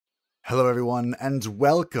Hello everyone, and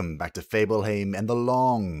welcome back to Fableheim and the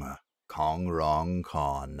long Kong Rong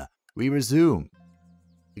Con. We resume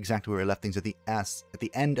exactly where we left things at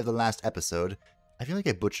the end of the last episode. I feel like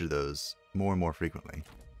I butcher those more and more frequently.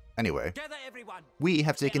 Anyway, we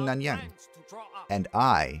have taken Nanyang, and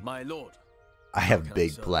My lord, I have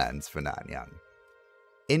big plans for Nanyang.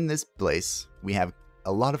 In this place, we have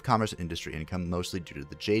a lot of commerce and industry income, mostly due to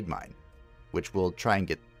the jade mine, which we'll try and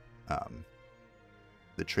get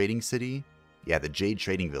the trading city, the jade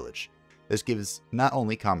trading village. This gives not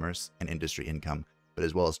only commerce and industry income, but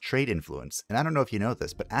as well as trade influence. And I don't know if you know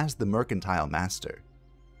this, but as the mercantile master,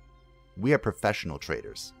 we are professional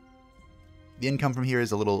traders. The income from here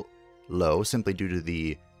is a little low, simply due to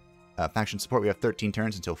the faction support. We have 13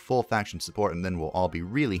 turns until full faction support, and then we'll all be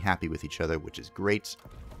really happy with each other, which is great.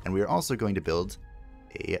 And we are also going to build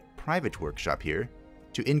a private workshop here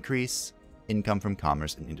to increase income from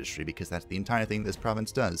commerce and industry, because that's the entire thing this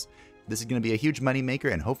province does. This is going to be a huge money maker,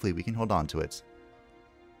 and hopefully we can hold on to it.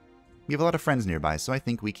 We have a lot of friends nearby, so I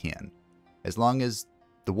think we can. As long as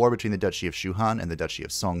the war between the Duchy of Shuhan and the Duchy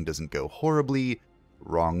of Song doesn't go horribly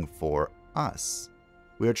wrong for us.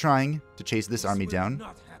 We are trying to chase this army down,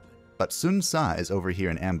 but Sun Sa is over here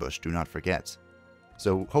in ambush, do not forget.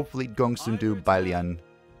 So hopefully Gongsun, Lian,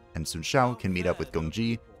 and Sun Shao can meet up with Geng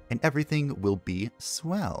Ji, and everything will be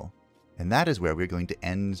swell. And that is where we're going to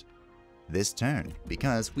end this turn,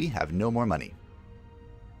 because we have no more money.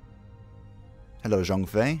 Hello,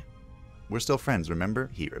 Zhongfei. We're still friends,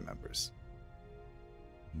 remember? He remembers.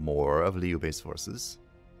 More of Liu Bei's forces.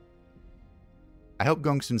 I hope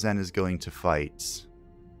Gongsun Zhen is going to fight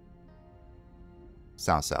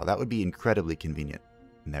Cao Cao. That would be incredibly convenient.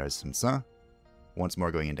 And there is Sun Sa. Once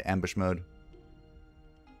more going into ambush mode.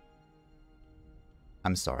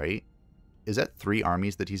 I'm sorry. Is that 3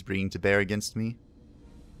 armies that he's bringing to bear against me?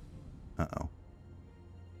 Uh-oh.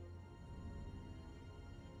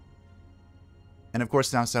 And of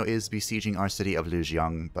course, Cao Cao is besieging our city of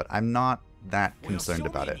Lujiang, but I'm not that concerned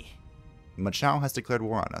about it. Ma Chao has declared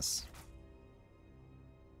war on us.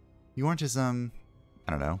 You aren't as, I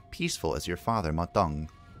don't know, peaceful as your father, Ma Dong.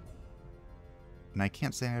 And I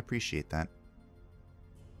can't say I appreciate that.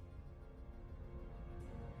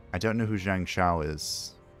 I don't know who Zhang Shao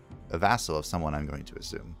is. A vassal of someone, I'm going to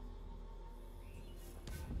assume.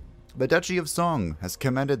 The Duchy of Song has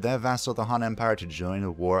commanded their vassal, the Han Empire, to join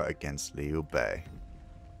a war against Liu Bei.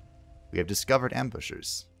 We have discovered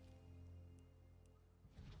ambushers.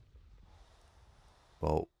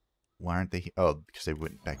 Well, why aren't they here? Oh, because they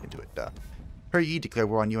went back into it, duh. He Yi declared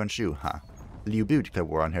war on Yuan Shu, huh? Liu Bu declared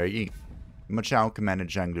war on He Yi. Ma Chao commanded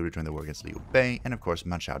Zhang Lu to join the war against Liu Bei, and of course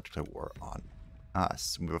Ma Chao declared war on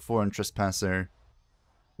us. We have a foreign trespasser,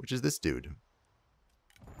 which is this dude.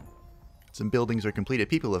 Some buildings are completed.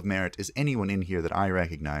 People of merit. Is anyone in here that I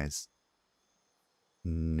recognize?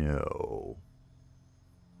 No.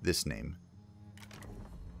 This name.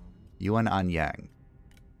 Yuan Anyang.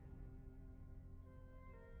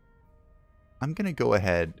 I'm gonna go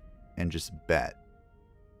ahead and just bet.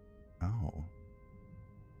 Oh.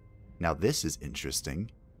 Now this is interesting.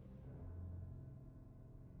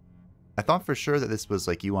 I thought for sure that this was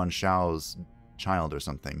like Yuan Shao's child or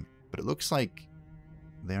something, but it looks like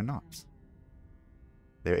they're not.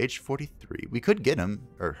 They're age 43. We could get him,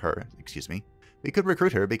 or her, excuse me. We could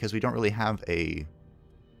recruit her because we don't really have a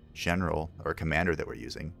general or commander that we're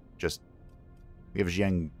using. Just, we have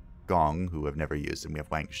Jiang Gong, who I've never used, and we have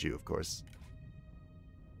Wang Xu, of course.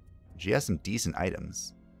 She has some decent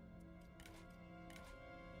items.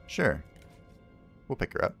 Sure. We'll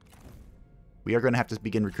pick her up. We are going to have to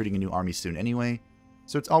begin recruiting a new army soon anyway,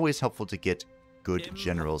 so it's always helpful to get good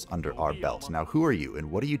generals under our belt. Now, who are you, and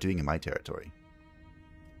what are you doing in my territory?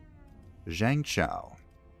 Zhang Chao.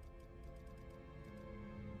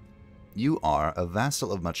 You are a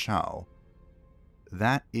vassal of Ma Chao.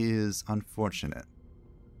 That is unfortunate,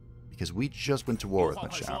 because we just went to war with Ma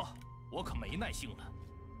Chao.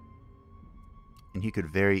 And he could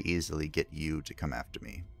very easily get you to come after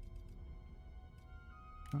me.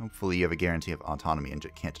 Hopefully you have a guarantee of autonomy and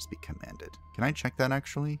it can't just be commanded. Can I check that,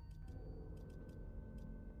 actually?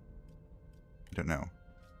 I don't know.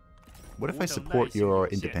 What if I support your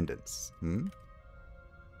independence?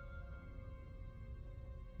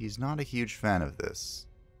 He's not a huge fan of this.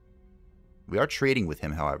 We are trading with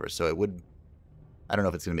him, however, so it would... I don't know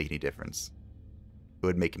if it's going to make any difference. It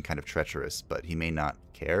would make him kind of treacherous, but he may not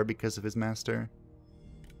care because of his master.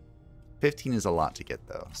 15 is a lot to get,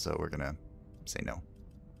 though, so we're going to say no.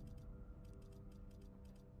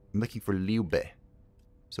 I'm looking for Liu Bei.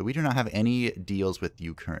 So we do not have any deals with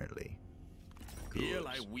you currently. Good.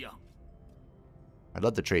 I'd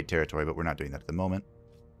love to trade territory, but we're not doing that at the moment.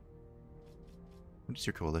 What is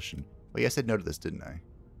your coalition? Oh yeah, I said no to this, didn't I?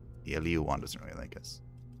 Yeah, Liu Wan doesn't really like us.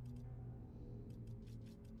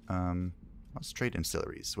 Let's trade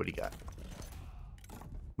ancillaries. What do you got?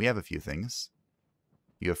 We have a few things.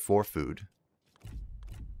 You have 4 food. Get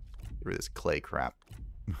rid of this clay crap.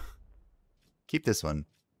 Keep this one.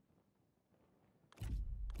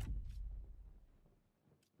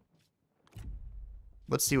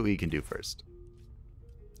 Let's see what we can do first.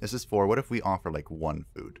 This is 4. What if we offer like 1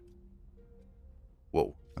 food?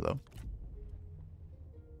 Whoa. Hello?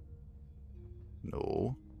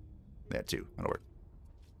 No. Yeah, 2. That'll work.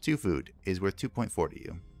 2 food is worth 2.4 to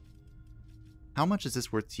you. How much is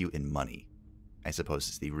this worth to you in money? I suppose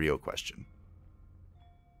is the real question.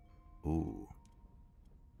 Ooh.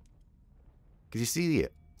 Because you see,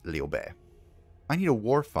 Liu Bei, I need a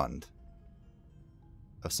war fund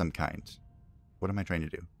of some kind. What am I trying to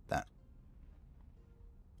do? That.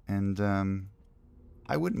 And,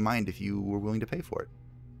 I wouldn't mind if you were willing to pay for it.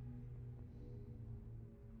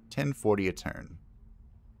 1040 a turn.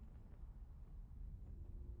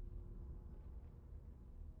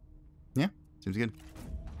 Yeah, seems good.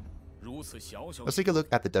 Let's take a look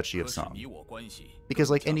at the Duchy of Song.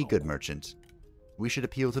 Because like any good merchant, we should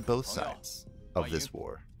appeal to both sides of this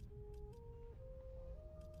war.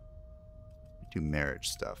 Do marriage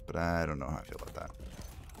stuff, but I don't know how I feel about that.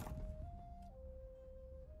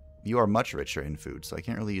 You are much richer in food, so I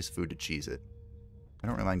can't really use food to cheese it. I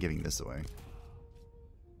don't really mind giving this away.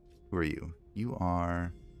 Who are you? You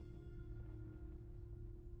are...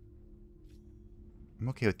 I'm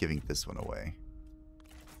okay with giving this one away.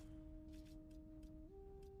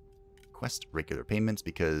 Quest regular payments,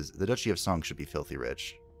 because the Duchy of Song should be filthy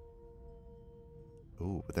rich.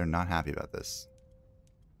 Ooh, but they're not happy about this.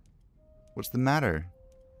 What's the matter?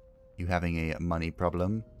 You having a money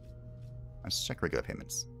problem? Let's check regular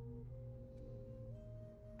payments.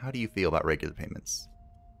 How do you feel about regular payments?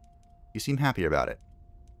 You seem happier about it.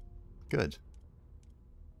 Good.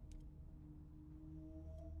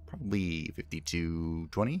 Probably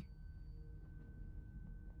 52.20.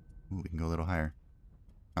 Ooh, we can go a little higher.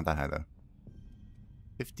 Not that high though.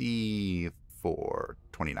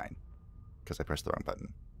 54.29. Because I pressed the wrong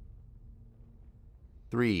button.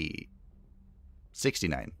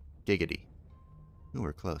 3.69. Giggity. Ooh,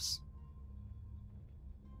 we're close.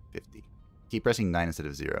 50. Keep pressing 9 instead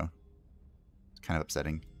of 0. It's kind of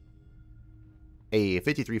upsetting. A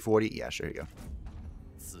 53.40. Yeah, sure, here you go.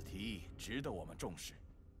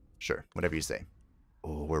 Sure, whatever you say.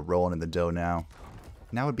 Oh, we're rolling in the dough now.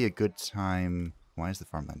 Now would be a good time. Why is the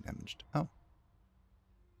farmland damaged? Oh.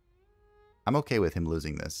 I'm okay with him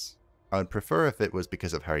losing this. I would prefer if it was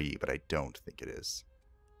because of Haryi, but I don't think it is.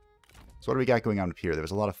 So what do we got going on up here? There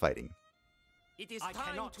was a lot of fighting. We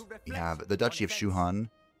have the Duchy of Shuhan.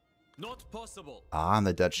 Not possible. Ah, and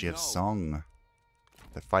the Duchy of Song.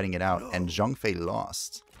 They're fighting it out, and Zhongfei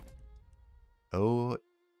lost. Oh,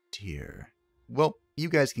 dear. Well, you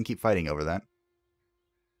guys can keep fighting over that.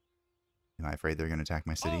 Am I afraid they're going to attack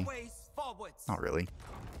my city? Not really.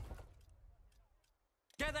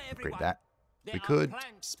 Upgrade that. We could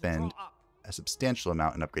spend a substantial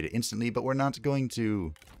amount and upgrade it instantly, but we're not going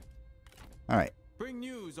to. Alright. Bring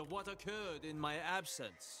news of what occurred in my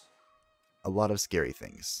absence. A lot of scary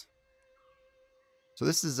things. So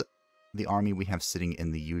this is the army we have sitting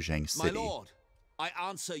in the Yuzhang city. My lord, I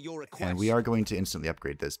answer your request. And we are going to instantly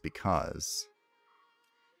upgrade this because...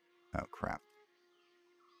 Oh, crap.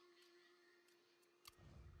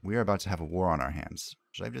 We are about to have a war on our hands.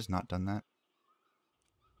 Should I have just not done that?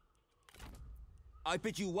 I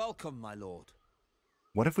bid you welcome, my lord.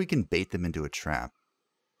 What if we can bait them into a trap?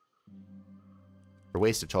 For a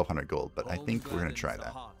waste of 1,200 gold, but I think we're going to try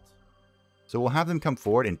that. So we'll have them come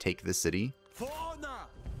forward and take this city.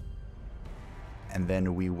 And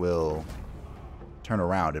then we will turn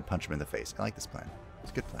around and punch them in the face. I like this plan.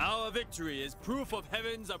 It's a good plan. Our victory is proof of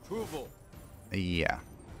heaven's approval. Yeah.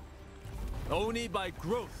 Only by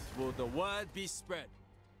growth will the word be spread.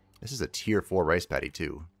 This is a tier 4 rice paddy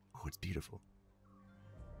too. Oh, it's beautiful.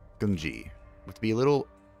 Geng Ji. We have to be a little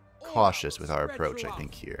cautious with our approach, I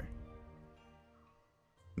think, here.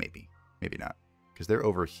 Maybe. Maybe not. Because they're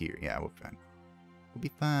over here. Yeah, we'll be fine. We'll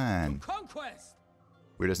be fine. Conquest.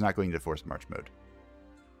 We're just not going into forced march mode.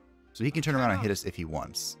 So he can turn around and hit us if he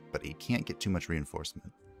wants, but he can't get too much reinforcement,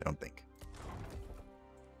 I don't think.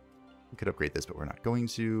 We could upgrade this, but we're not going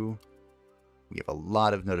to. We have a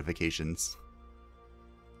lot of notifications.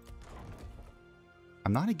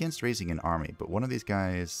 I'm not against raising an army, but one of these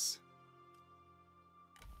guys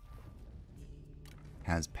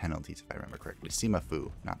has penalties, if I remember correctly. Sima Fu,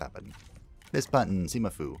 not that button. This button, Sima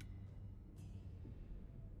Fu.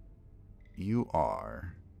 You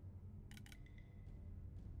are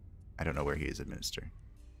I don't know where he is administer.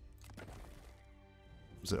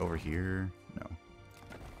 Was it over here? No.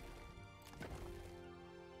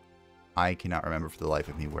 I cannot remember for the life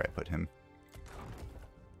of me where I put him.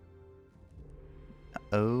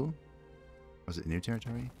 Uh-oh. Was it new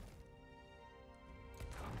territory?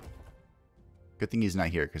 Good thing he's not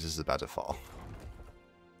here, because this is about to fall.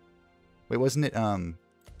 Wait, wasn't it, no?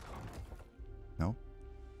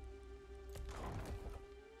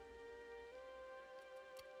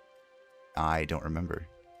 I don't remember.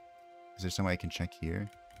 Is there some way I can check here?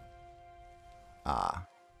 Ah.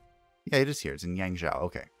 Yeah, it is here. It's in Yangzhou.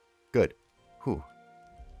 Okay. Good. Whew.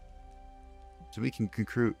 So we can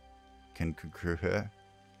recruit...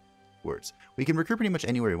 words. We can recruit pretty much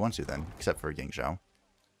anywhere we want to then, except for Yangzhou.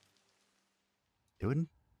 It wouldn't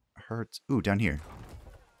hurt... Ooh, down here.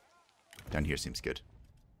 Down here seems good.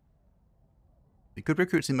 We could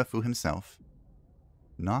recruit Sima Fu himself.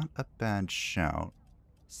 Not a bad shout.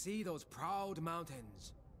 See those proud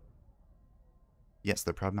mountains. Yes,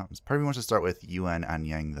 they're proud mountains. Part of me wants to start with Yuan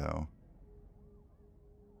Anyang, though.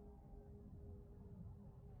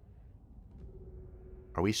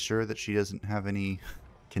 Are we sure that she doesn't have any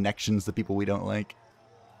connections to people we don't like?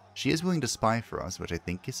 She is willing to spy for us, which I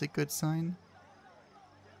think is a good sign.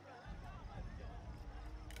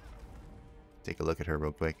 Take a look at her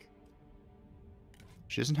real quick.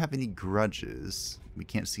 She doesn't have any grudges. We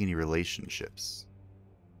can't see any relationships.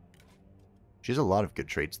 She has a lot of good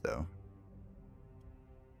traits, though.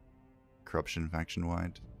 Corruption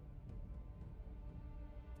faction-wide.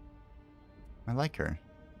 I like her.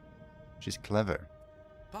 She's clever.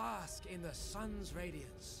 Bask in the sun's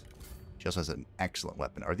radiance. She also has an excellent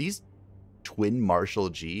weapon. Are these twin Marshal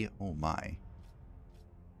G? Oh my.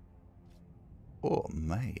 Oh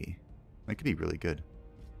my. That could be really good.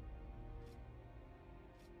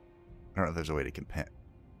 I don't know if there's a way to compare.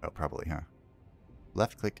 Oh, probably, huh?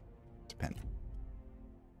 Left click to pen.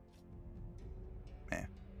 Eh.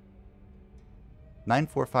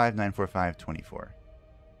 945, 945, 24.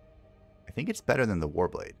 I think it's better than the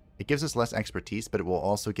Warblade. It gives us less expertise, but it will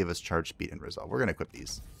also give us charge speed and resolve. We're going to equip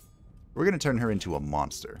these. We're going to turn her into a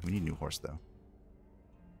monster. We need a new horse, though.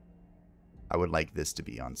 I would like this to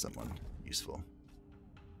be on someone useful.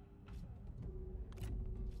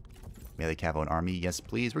 Melee cavalry and army. Yes,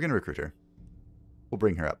 please. We're going to recruit her. We'll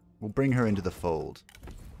bring her up. We'll bring her into the fold.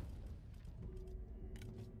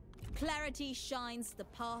 Clarity shines the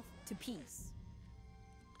path to peace.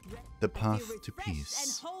 The path to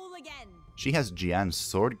peace. She has Jian's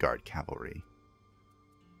sword guard cavalry.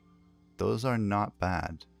 Those are not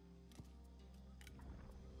bad.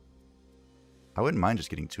 I wouldn't mind just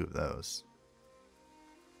getting 2 of those.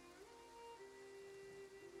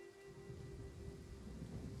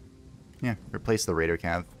 Yeah, replace the Raider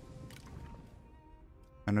Cav.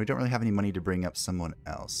 And we don't really have any money to bring up someone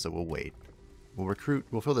else, so we'll wait. We'll recruit,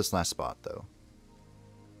 we'll fill this last spot, though.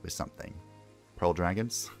 With something. Pearl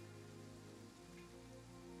Dragons?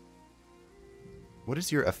 What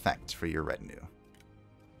is your effect for your retinue?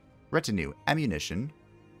 Retinue, ammunition.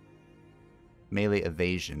 Melee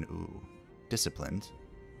evasion, ooh. Disciplined.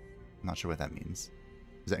 I'm not sure what that means.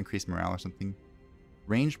 Does that increase morale or something?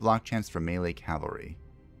 Range block chance for melee cavalry.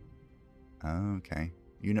 Okay.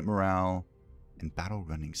 Unit morale and battle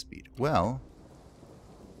running speed. Well,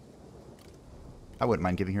 I wouldn't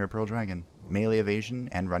mind giving her a Pearl Dragon. Melee evasion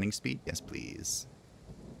and running speed? Yes, please.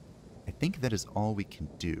 I think that is all we can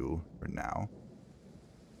do for now.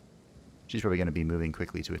 She's probably going to be moving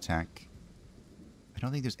quickly to attack. I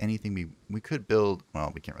don't think there's anything we could build.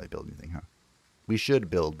 Well, we can't really build anything, huh? We should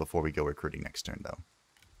build before we go recruiting next turn, though.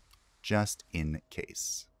 Just in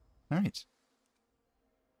case. Alright.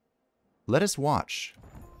 Let us watch.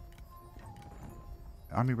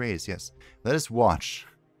 Army raised, yes. Let us watch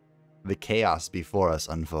the chaos before us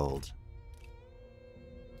unfold.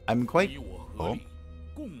 I'm quite... Oh.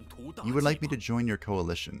 You would like me to join your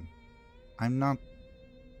coalition. I'm not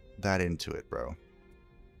that into it, bro.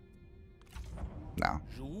 No.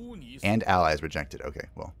 And allies rejected. Okay,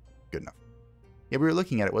 well, good enough. Yeah, we were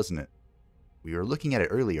looking at it, wasn't it? We were looking at it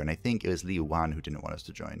earlier, and I think it was Li Wan who didn't want us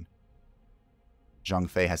to join. Zhang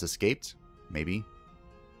Fei has escaped? Maybe.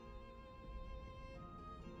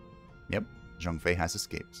 Yep, Zhang Fei has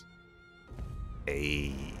escaped.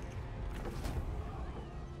 Hey.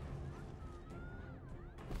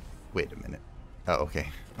 Wait a minute. Oh, okay.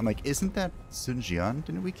 I'm like, isn't that Sun Jian?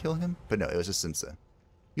 Didn't we kill him? But no, it was a Sinsa.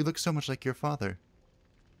 You look so much like your father.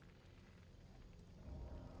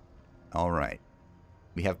 Alright.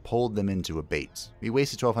 We have pulled them into a bait. We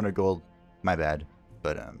wasted 1,200 gold. My bad.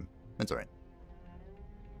 But, that's alright.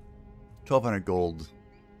 1,200 gold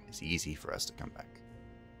is easy for us to come back.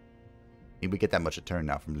 We get that much a turn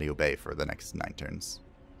now from Liu Bei for the next 9 turns.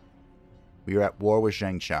 We are at war with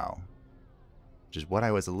Zhang Chao, which is what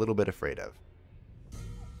I was a little bit afraid of.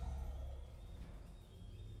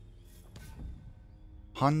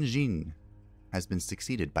 Han Jin has been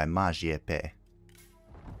succeeded by Ma Jiepe.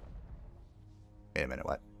 Wait a minute,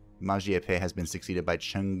 what? Ma Jiepe has been succeeded by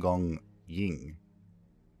Chen Gong Ying.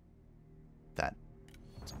 That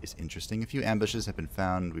is interesting. A few ambushes have been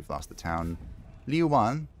found. We've lost the town. Liu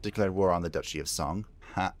Wan declared war on the Duchy of Song.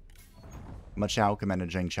 Ha. Ma Chao commanded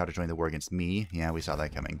Zhang Chao to join the war against me. Yeah, we saw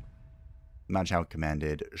that coming. Ma Chao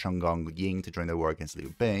commanded Shang Gong Ying to join the war against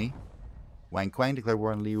Liu Bei. Wang Quang declared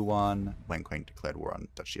war on Liu Wan. Wang Quang declared war on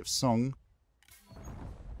Duchy of Song.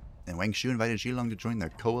 And Wang Shu invited Zhilong to join their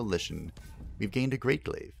coalition. We've gained a great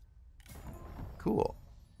glaive. Cool.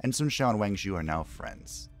 And Sun Shao and Wang Zhu are now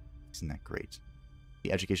friends. Isn't that great?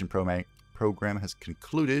 The education program has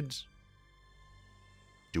concluded.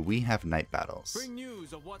 Do we have night battles? Bring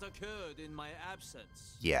news of what occurred in my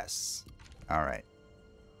absence. Yes. Alright.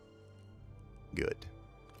 Good.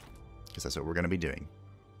 Because that's what we're going to be doing.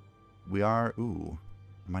 We are... Ooh.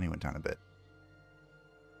 Money went down a bit.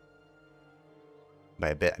 By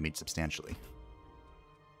a bit, I mean substantially.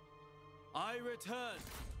 I return.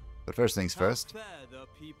 But first things first. How fair the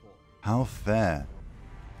people. How fair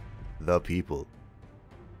the people.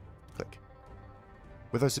 Click.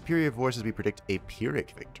 With our superior forces, we predict a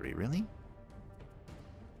Pyrrhic victory. Really?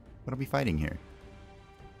 What are we fighting here?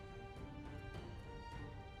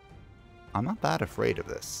 I'm not that afraid of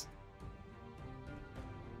this.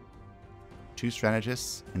 2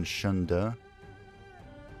 strategists and Shunda.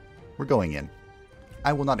 We're going in.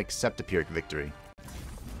 I will not accept a Pyrrhic victory.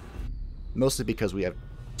 Mostly because we have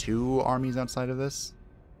 2 armies outside of this.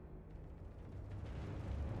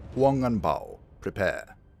 Huang and Bao,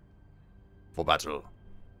 prepare for battle.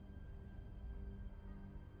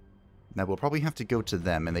 Now we'll probably have to go to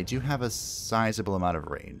them, and they do have a sizable amount of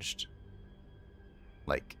ranged.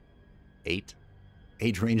 Like 8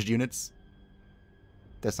 ranged units.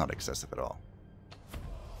 That's not excessive at all.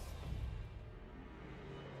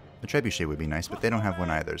 A trebuchet would be nice, but they don't have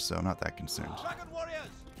one either, so I'm not that concerned.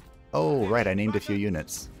 Oh, right, I named a few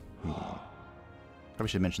units. Probably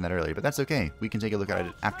should have mentioned that earlier, but that's okay. We can take a look at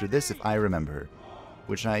it after this if I remember.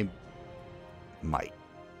 Which I might.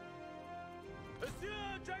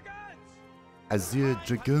 Azure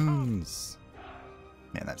Dragoons!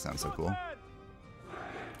 Man, that sounds so cool.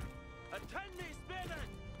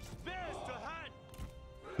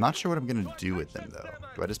 Not sure what I'm going to do with them, though.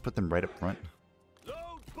 Do I just put them right up front?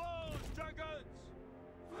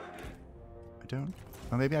 I don't...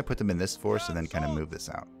 Well, maybe I put them in this force and then kind of move this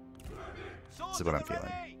out. This is what I'm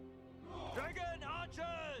feeling.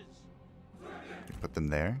 Put them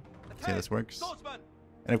there. See how this works?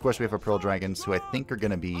 And of course we have our Pearl Dragons, who I think are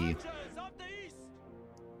going to be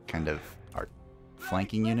kind of our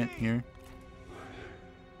flanking unit here.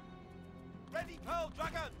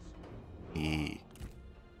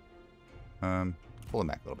 Pull them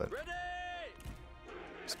back a little bit.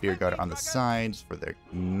 Spear Guard on the sides for their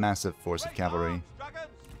massive force of cavalry.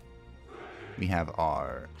 We have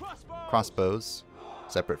our crossbows,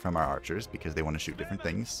 separate from our archers, because they want to shoot different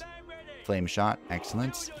things. Flame Shot,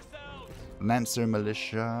 excellent. Lancer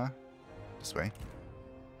Militia, this way.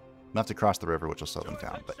 We'll have to cross the river, which will slow them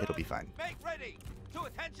down, but it'll be fine.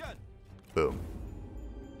 Boom.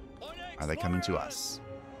 Are they coming to us?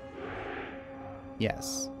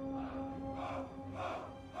 Yes.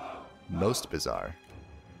 Most bizarre.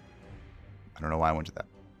 I don't know why I went to that.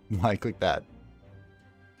 Why I clicked that.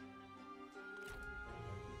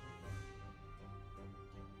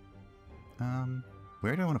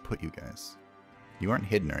 Where do I want to put you guys? You aren't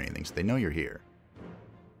hidden or anything, so they know you're here.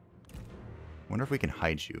 Wonder if we can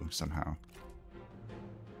hide you somehow.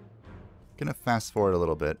 Gonna fast forward a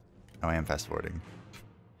little bit. Oh, I am fast forwarding.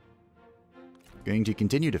 Going to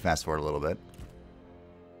continue to fast forward a little bit.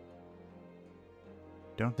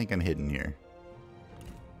 Don't think I'm hidden here.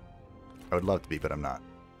 I would love to be, but I'm not.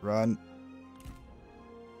 Run.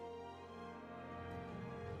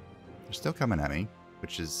 They're still coming at me,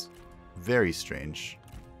 which is very strange.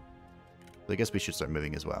 So I guess we should start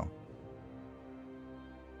moving as well.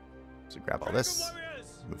 So grab all this,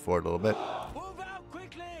 move forward a little bit.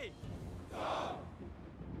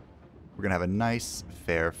 We're gonna have a nice,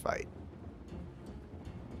 fair fight.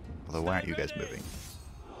 Although, why aren't you guys moving?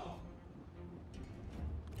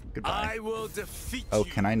 Goodbye. I will defeat Oh,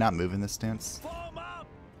 you. can I not move in this stance? Form up.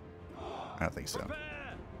 I don't think so. Prepare.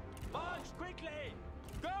 March quickly.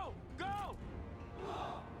 Go, go.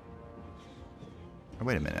 Oh,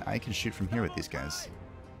 wait a minute. I can shoot from here with these guys.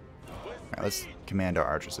 Alright, let's command our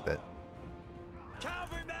archers a bit.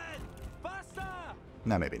 Cavalrymen, fire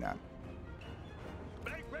No, maybe not.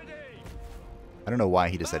 Make ready. I don't know why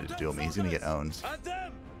he decided to duel me. He's gonna get owned. And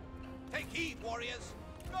them. Take heed, warriors.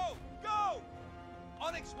 Go, go.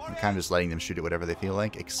 Onyx I'm warriors. kind of just letting them shoot at whatever they feel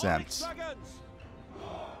like, Onyx except dragons.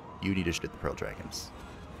 you need to shoot at the Pearl Dragons.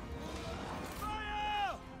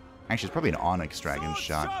 Fire! Actually, it's probably an Onyx Dragon Sword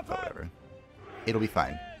shot, sharpened. but whatever. It'll be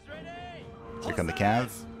fine. Ready. Here come the Cav.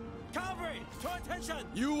 Cavalry, to attention.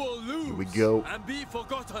 You will lose. Here we go. And be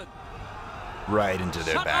forgotten. Right into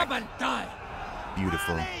their Shut back. up and die.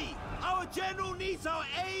 Beautiful. Rally! Our general needs our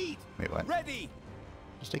aid. Wait, what? Ready.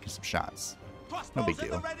 Just taking some shots. Crossbows No big at the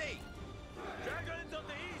deal. ready. Dragons of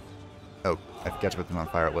the east. Oh, I forgot to put them on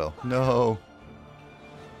fire at will. No.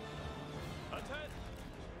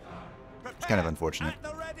 Prepare. kind of unfortunate. At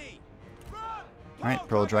the ready. Run! Alright, Go,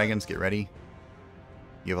 Pearl dragons! Dragons, get ready.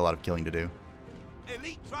 You have a lot of killing to do.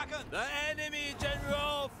 Elite dragon. The enemy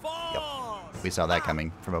general falls. We saw that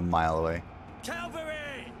coming from a mile away.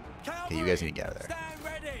 Cavalry. Okay, you guys need to get out of there. Stand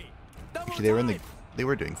ready. Double Actually, they were in the. time. They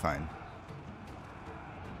were doing fine.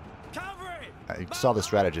 Cavalry. I saw the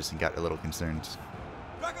strategist and got a little concerned.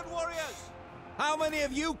 Dragon warriors. How many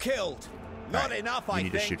have you killed? Not Alright, enough, we I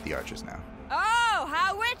need think. to shoot the archers now. Oh,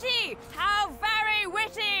 how witty! How very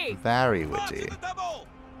witty! Very March witty. in the double.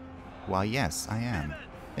 Why, yes, I am.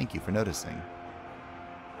 Thank you for noticing.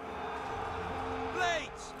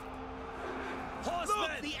 Blades. Horsemen.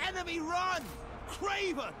 Look, the enemy run.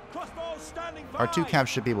 Craven. Crossbows standing by. Our two Cavs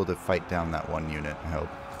should be able to fight down that one unit, I hope.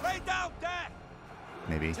 Rain down death.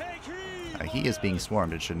 Maybe. Take heed. He is being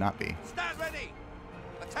swarmed, it should not be. Stand ready.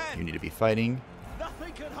 Attend. You need to be fighting.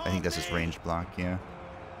 Nothing can harm I think that's me. just ranged block, yeah.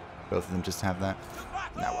 Both of them just have that. To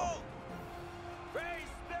battle. Now well. Raise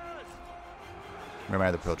spears. Where am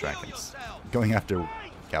I, the Pearl Steel Dragons? yourselves. Going after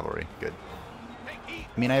cavalry. Good. Take heed.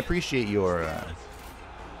 I mean, I appreciate your,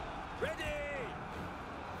 Ready.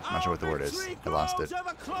 I'm not sure what the word is. I lost it.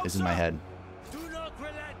 It's in my head. Do not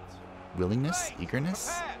relent. Willingness? Eagerness?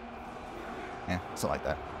 Prepare. Yeah, something like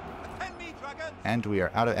that. Attend me, dragon. And we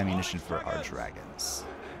are out of ammunition for our dragons.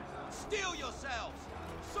 Steel yourselves.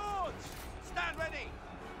 Swords. Stand ready.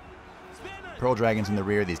 Spearmen. Pearl Dragons in the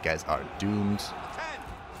rear, these guys are doomed. Attend.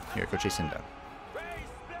 Here, go chase him down. Raise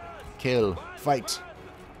spears. Kill. Fight.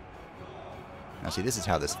 Now see, this is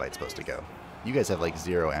how this fight's supposed to go. You guys have like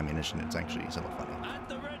 0 ammunition, it's actually somewhat funny. At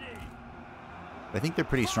the ready. But I think they're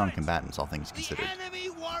pretty strong combatants, all things The considered. enemy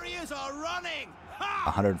warriors are running. Ha!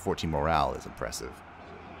 114 morale is impressive.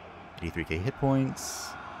 83k hit points.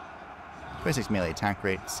 26 melee attack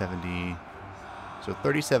rate, 70. So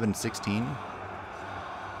 37-16.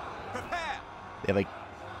 Prepare. They have like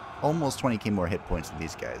almost 20k more hit points than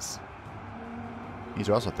these guys. These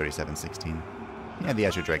are also 37-16. Yeah, the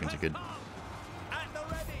Azure Dragons are good. At the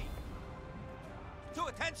ready. To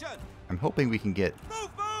attention. I'm hoping we can get, Move,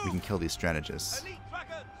 we move. can kill these strategists. Elite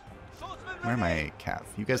dragons. Swordsmen Where am ready. I, Cav?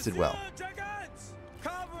 You guys did well, Pursue dragons.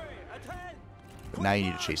 Cavalry. Attend. but now you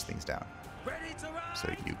need to chase things down. Ready to ride. So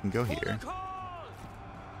you can go For here, the cause.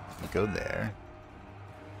 you go there,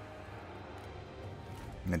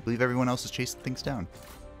 and I believe everyone else is chasing things down.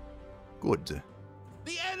 Good.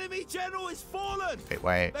 The enemy general is fallen. Wait,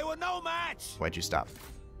 why? They were no match. Why'd you stop?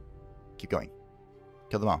 Keep going.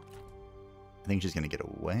 Kill them all. I think she's gonna get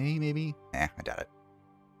away, maybe? I doubt it.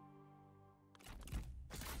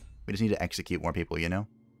 We just need to execute more people, you know?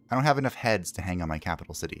 I don't have enough heads to hang on my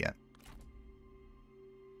capital city yet.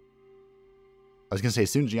 I was gonna say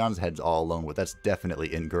Sun Jian's head's all alone, but that's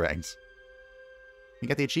definitely incorrect. You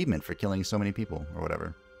got the achievement for killing so many people, or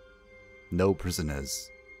whatever. No prisoners.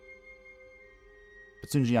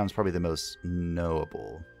 But Sun Jian's probably the most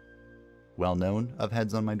knowable, well-known of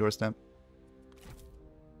heads on my doorstep.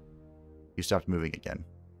 You stopped moving again.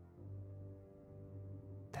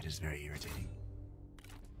 That is very irritating.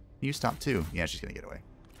 You stopped too. Yeah, she's gonna get away.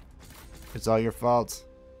 It's all your fault.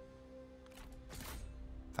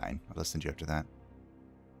 Fine, I'll just send you after that.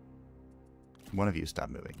 One of you stop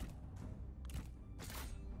moving.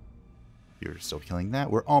 You're still killing that.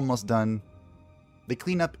 We're almost done. The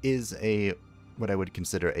cleanup is what I would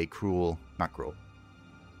consider a cruel, not cruel,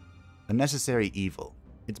 a necessary evil.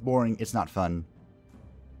 It's boring, it's not fun.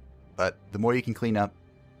 But the more you can clean up,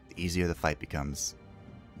 the easier the fight becomes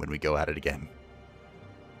when we go at it again.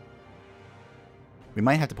 We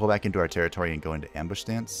might have to pull back into our territory and go into ambush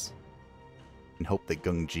stance and hope that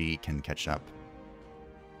Geng Ji can catch up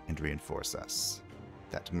and reinforce us.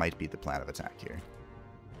 That might be the plan of attack here.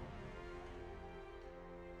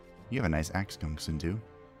 You have a nice axe, Gongsun, too.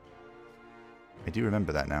 I do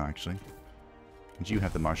remember that now, actually. And you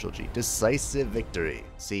have the Martial G. Decisive victory.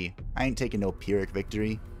 See, I ain't taking no Pyrrhic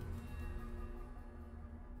victory.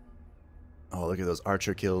 Oh, look at those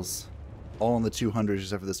archer kills. All in the 200s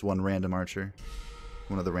except for this one random archer.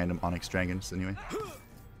 One of the random onyx dragons, anyway.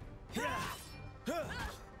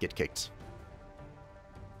 Get kicked.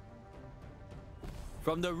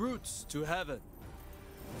 From the roots to heaven.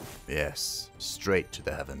 Yes, straight to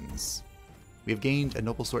the heavens. We have gained a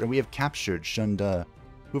noble sword, and we have captured Shunda,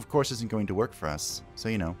 who of course isn't going to work for us. So,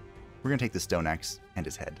 you know, we're going to take the stone axe and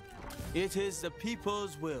his head. It is the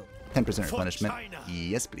people's will. 10% replenishment.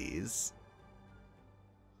 Yes, please.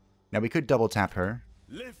 Now we could double tap her.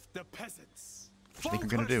 Lift the peasants. Which I think we're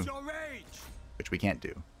going to do. Which we can't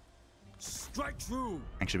do. Strike true.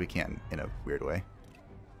 Actually, we can, in a weird way.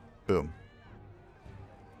 Boom.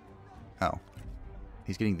 Oh.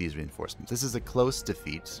 He's getting these reinforcements. This is a close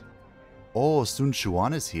defeat. Oh, Sun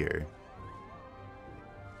Chuan is here.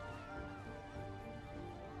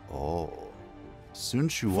 Oh. Sun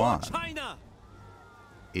Chuan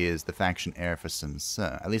is the faction heir for Sun Ce,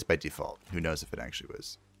 at least by default. Who knows if it actually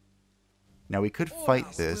was. Now we could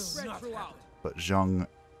fight this, but Zhang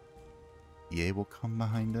Ye will come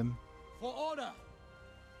behind him.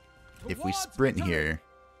 If we sprint here,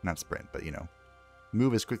 not sprint, but you know,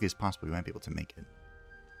 move as quickly as possible, we might be able to make it.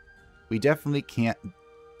 We definitely can't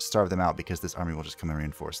starve them out because this army will just come and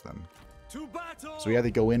reinforce them. So we either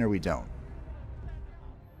go in or we don't.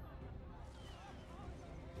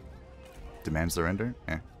 Demand surrender?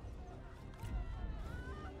 Eh.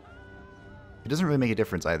 It doesn't really make a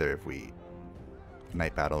difference either if we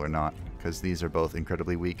night battle or not, because these are both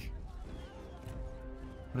incredibly weak.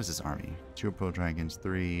 What is this army? 2 pro dragons,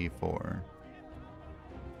 3, 4.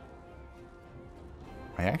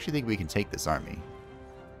 I actually think we can take this army.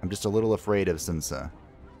 I'm just a little afraid of Sun Ce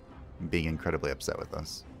being incredibly upset with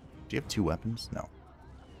us. Do you have 2 weapons? No.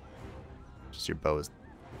 Just your bow is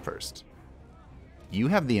first. You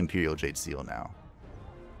have the Imperial Jade Seal now.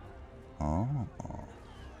 Oh.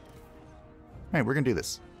 Alright, we're gonna do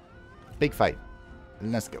this. Big fight.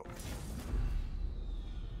 Let's go.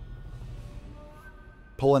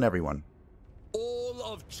 Pull in everyone. All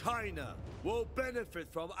of China will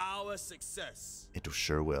benefit from our success. It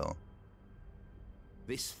sure will.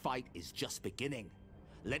 This fight is just beginning.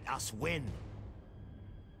 Let us win.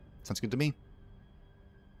 Sounds good to me.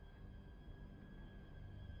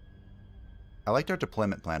 I liked our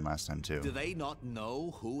deployment plan last time too. Do they not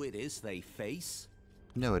know who it is they face?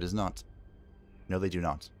 No, it is not. No, they do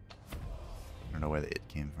not. I don't know where the it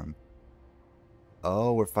came from.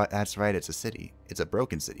 Oh, we're that's right, it's a city. It's a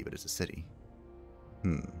broken city, but it's a city.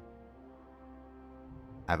 I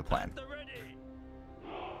have a plan.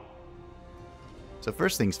 So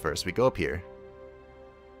first things first, we go up here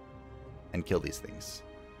and kill these things.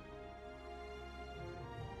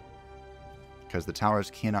 Because the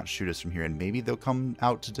towers cannot shoot us from here, and maybe they'll come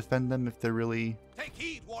out to defend them if they're really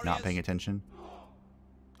not paying attention.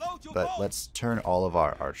 But let's turn all of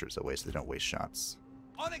our archers away so they don't waste shots.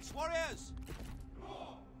 Onyx warriors!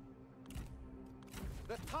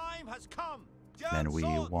 The time has come. Then we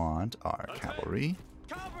want our cavalry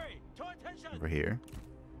over here.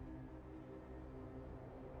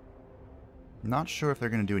 Not sure if they're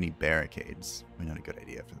going to do any barricades. Maybe not a good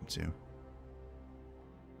idea for them to.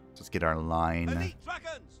 So let's get our line. Elite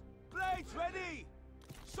dragons! Blades ready!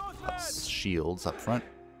 Swordsmen! Shields up front.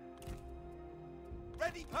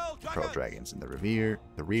 Ready, pearl dragons! Pearl dragons in the rear.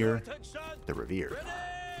 The rear. The rear.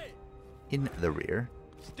 In the rear.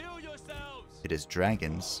 It is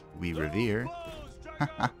dragons we revere.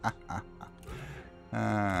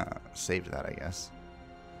 Saved that, I guess.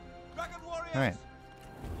 Alright.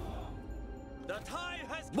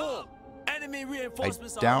 More enemy I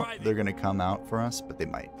reinforcements are doubt arriving. they're going to come out for us, but they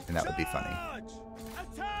might, and that would be funny.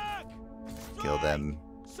 Attack! Kill them.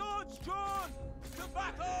 Swords drawn! To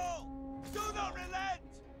battle! Do not relent!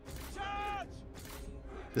 Charge!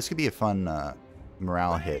 This could be a fun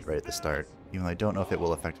morale hit right at the start, even though I don't know if it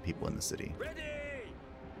will affect people in the city. Ready!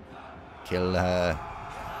 Kill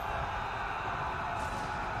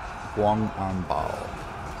Huang Anbao.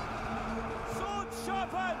 Swords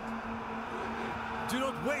sharpened! Do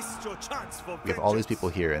not waste your chance for We have all these people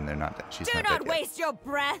here, and they're not dead. She's Do not not dead yet. waste your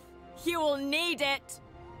breath. You will need it.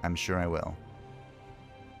 I'm sure I will.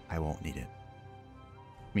 I won't need it.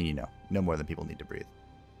 I mean, you know, no more than people need to breathe.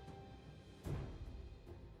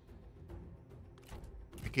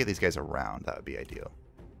 If we could get these guys around, that would be ideal.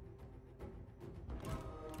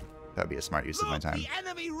 That would be a smart use of my time. The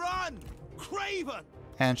enemy run! Craven!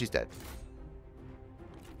 And she's dead.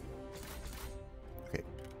 Okay,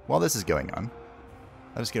 while this is going on,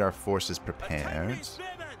 let us get our forces prepared.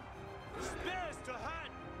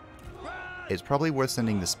 It's probably worth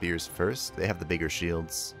sending the spears first. They have the bigger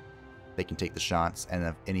shields. They can take the shots, and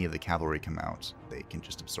if any of the cavalry come out, they can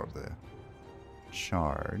just absorb the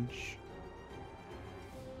charge.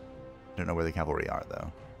 don't know where the cavalry are,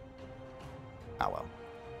 though. Ah, well.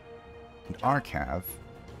 And our cav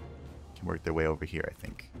can work their way over here, I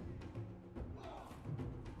think.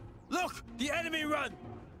 Look! The enemy run!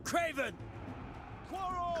 Craven!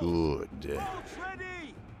 Quarrel! Good. Bolts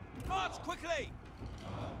ready! March quickly!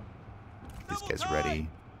 These Double guys time! ready.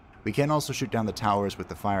 We can also shoot down the towers with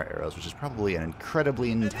the fire arrows, which is probably an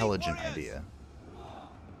incredibly intelligent warriors! idea.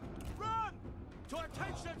 Run! To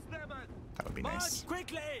attention, Sneman! That would be March nice.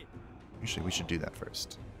 quickly! Actually, we should do that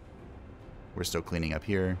first. We're still cleaning up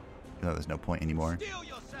here, even though there's no point anymore. Steel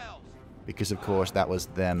yourselves! Because, of course, that was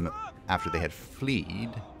them after they had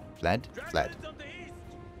fled. Fled? Dragons of the east!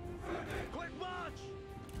 Quick march!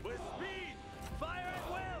 With speed! Fire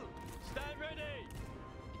at will! Stand ready!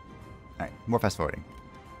 Alright, more fast forwarding.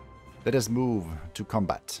 Let us move to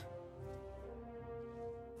combat.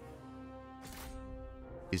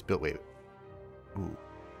 He's built. Wait. Ooh.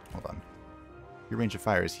 Hold on. Your range of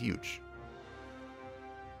fire is huge.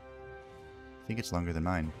 I think it's longer than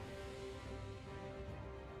mine.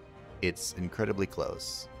 It's incredibly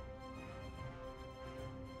close.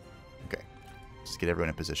 Okay. Just get everyone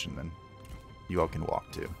in position then. You all can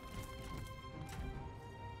walk too.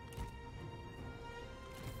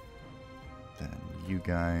 Then you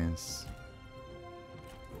guys.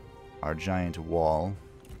 Our giant wall.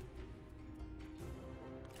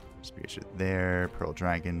 Spears are there. Pearl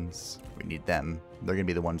dragons. We need them. They're going to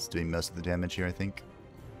be the ones doing most of the damage here, I think.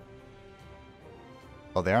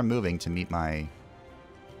 Oh, they are moving to meet my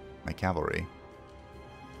cavalry.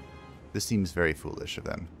 This seems very foolish of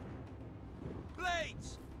them.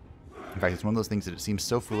 Blades! In fact, it's one of those things that it seems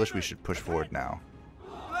so foolish we should push forward now.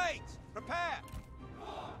 Blades! Prepare!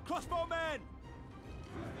 Crossbow men!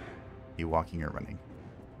 You walking or running?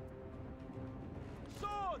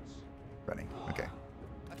 Swords! Running. Okay.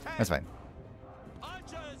 Attack! That's fine.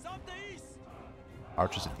 Archers of the east!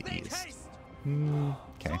 Archers of the Make East. haste!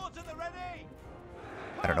 Okay. Swords at the ready!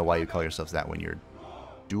 I don't know why you call yourselves that when you're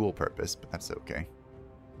dual purpose, but that's okay.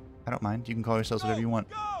 I don't mind. You can call yourselves whatever you want.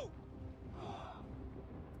 Go!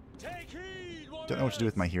 Take heed, Don't know what to do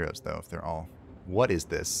with my heroes, though, if they're all... What is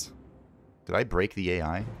this? Did I break the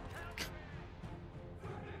AI?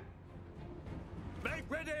 Make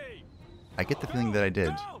ready! I get the feeling that I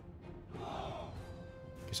did. Go!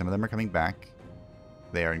 Okay, some of them are coming back.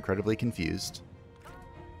 They are incredibly confused,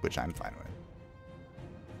 which I'm fine with.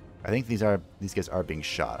 I think these guys are being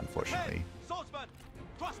shot, unfortunately. Hey, swordsmen!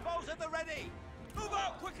 Crossbows at the ready! Move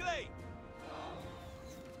out quickly!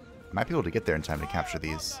 I might be able to get there in time to capture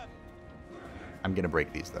these. I'm gonna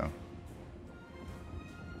break these, though.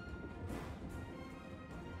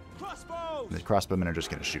 Crossbows! The crossbowmen are just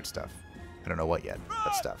gonna shoot stuff. I don't know what yet,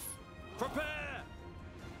 but stuff. Prepare!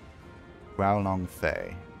 Guao Long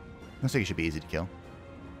Fei. Looks like it should be easy to kill.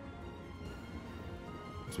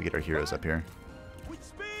 As we get our heroes up here. With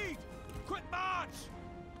speed! Quick march!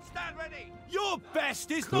 Stand ready! Your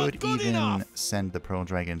best is Could not good even enough! send the Pearl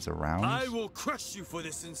Dragons around. I will crush you for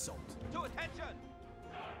this insult. To attention!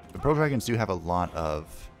 The Pearl Dragons do have a lot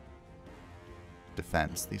of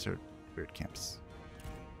defense. These are weird camps.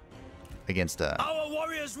 Against Our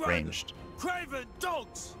warriors run! ranged. Craven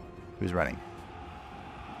dogs! Who's running?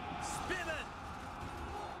 Spearmen!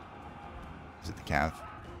 Is it the Cav?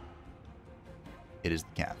 It is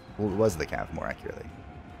the Cav. Well, it was the Cav, more accurately.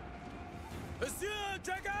 Azure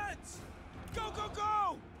dragons! Go, go,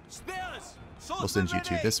 go! Spears! We'll send you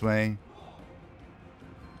two this way.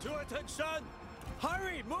 To attention!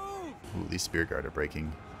 Hurry, move! Ooh, these Spear Guard are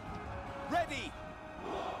breaking. Ready!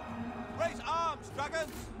 Raise arms,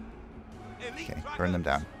 dragons! Elite Okay, dragons. burn them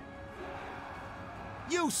down.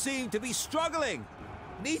 You seem to be struggling.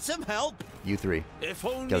 Need some help? You three. If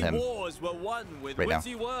only Kill him. wars were won with Right now.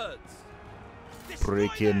 witty words. Destroy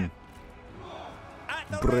Break them. in.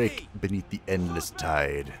 At the Break ready. beneath the endless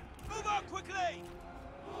tide. Move out quickly!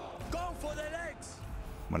 Go for the legs!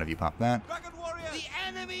 One of you pop that. Dragon warriors! The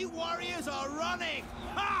enemy warriors are running!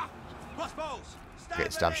 Ha! Crossbows! Stand Okay,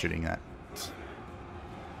 stop ready. shooting that.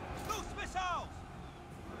 Loose missiles!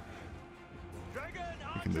 Dragon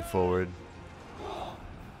We can move forward.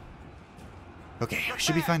 Okay, we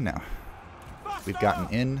should be fine now. We've gotten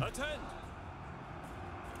in. Attend!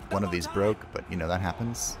 One of these broke, but you know that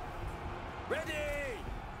happens. Ready!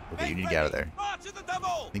 Okay, you need to get out of there. March in the double!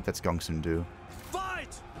 I think that's Gongsun do.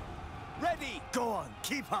 Fight! Ready! Go on,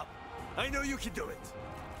 keep up. I know you can do it.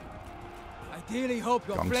 I dearly hope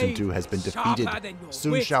your Gongsun blade Du has been is sharper defeated. than your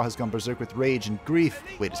Sun wit. Shao has gone berserk with rage and grief.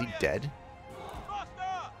 Wait, is he dead?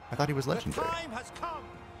 Faster! I thought he was The legendary. time has come!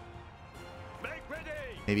 Make ready!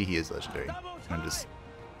 Maybe he is legendary. I'm just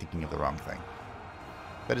thinking of the wrong thing.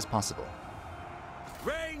 That is possible.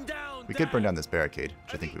 Rain down! We could burn down this barricade,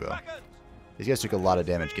 which I think we will. Dragons! These guys took a lot of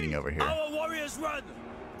damage getting over here. Our warriors run!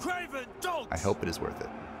 Craven dogs! I hope it is worth it.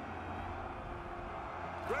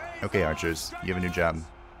 Okay, archers, you have a new job.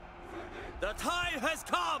 The time has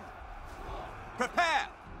come! Prepare!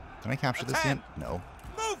 Can I capture this yet? No.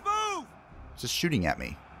 Move, move! It's just shooting at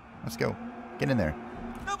me. Let's go. Get in there.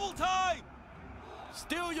 Double time!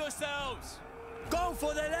 Steel yourselves! Go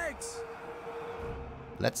for the legs!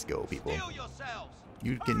 Let's go, people. Steel yourselves!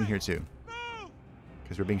 You get in here too. Move!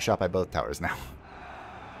 Because we're being shot by both towers now.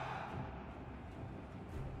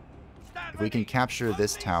 Stand If we can ready. capture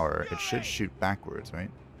this Unleash tower, it fury. should shoot backwards, right?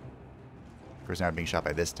 Of course, now we're being shot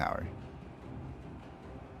by this tower.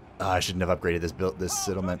 I shouldn't have upgraded this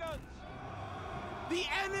settlement. The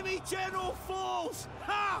enemy general falls!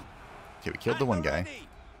 Ha! Okay, we killed the one guy.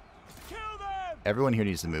 Kill them! Everyone here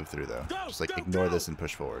needs to move through, though. Go, Just, like, go, ignore go. this and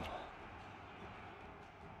push forward.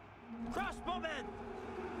 Crossbowmen!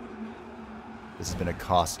 This has been a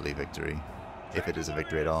costly victory, if it is a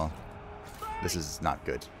victory at all. This is not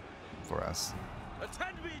good for us.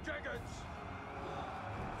 Attend me, dragons!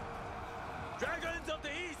 Dragons of the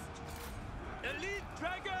east! Elite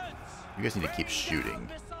dragons! You guys need to keep shooting,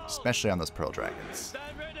 especially on those pearl dragons.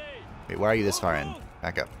 Stand ready! Wait, why are you this far in?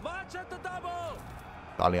 Back up. March at the double!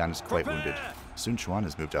 Lian is quite wounded. Sun Quan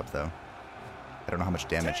has moved up, though. I don't know how much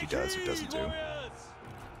damage he Take does or heed, doesn't do. warriors!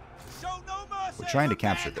 Show no mercy! We're trying to The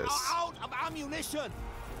capture men this. are out of ammunition!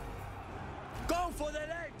 Go for the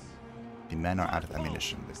legs! The men are out of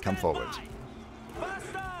ammunition. Come forward.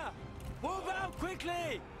 Faster! Move out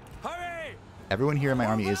quickly! Hurry! Everyone here in my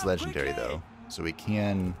army is legendary, though, so we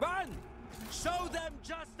can... Run! Show them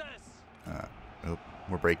justice! Oh,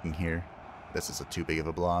 we're breaking here. This is too big of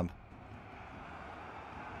a blob.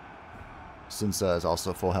 Sun Ce is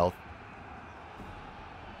also full health.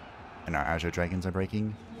 And our Azure Dragons are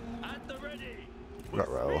breaking. At the ready!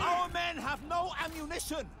 Ruh-roh. Our men have no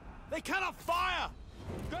ammunition! They cannot fire!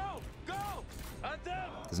 Go! Go! At them!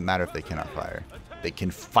 Doesn't matter if they cannot fire. They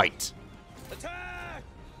can fight. Attack!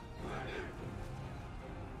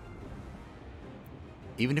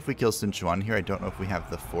 Even if we kill Sun Quan here, I don't know if we have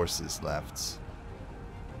the forces left.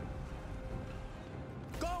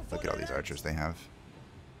 Go for Look at all the these legs! archers they have.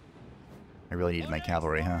 I really needed my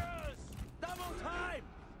cavalry, huh? Warriors! Double time!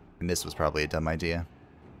 And this was probably a dumb idea.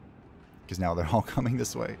 Because now they're all coming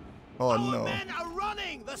this way. Oh Our no. men are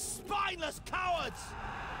running! The spineless cowards!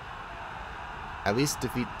 At least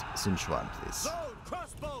defeat Sun Quan, please. Load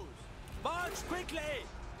crossbows! March quickly!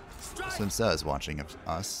 Strike! Sun Ce is watching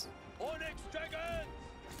us. Onyx dragons!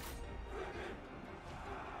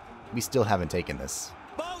 We still haven't taken this.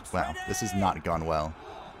 Boats Wow, ready! this has not gone well.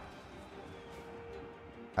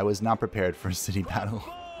 I was not prepared for a city battle.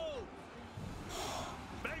 Crossbows!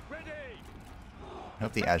 Make ready! I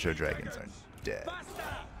hope the Azure Dragons are dead. Faster!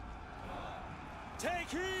 Take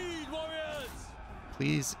heed, warriors!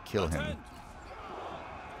 Please kill him. Attend!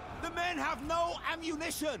 The men have no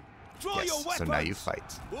ammunition! Draw your Yes, weapons! so now you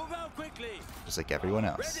fight. Move out quickly! Just like everyone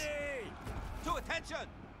else. Ready! To attention!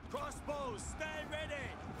 Crossbows, stand ready!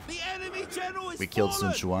 The enemy general is We killed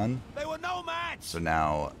Sun fallen! Quan, They were no match! so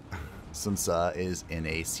now Sun Ce is in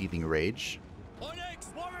a seething rage. Onyx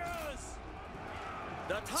warriors!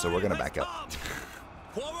 The time So we're gonna has back up. come.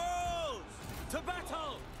 Quarrels! To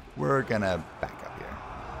battle! We're gonna back up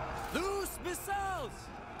here. Loose missiles!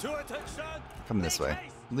 To attention! Come this Make way.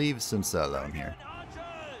 haste. Leave Sun Ce alone here. Archers!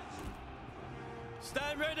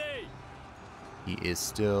 Stand ready!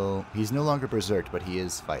 He's no longer berserked, but he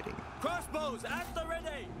is fighting. Crossbows at the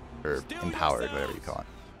ready! Or Steel empowered, yourselves. whatever you call it.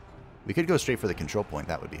 We could go straight for the control point,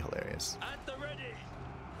 that would be hilarious. At the ready!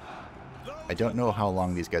 I don't know how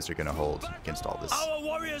long these guys are gonna hold against all this. Our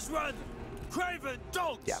warriors run! Craven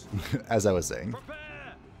dogs! Yeah, as I was saying. Prepare!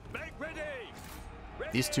 Make ready!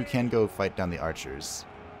 Ready! These two can go fight down the archers.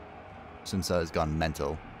 Sun Ce has gone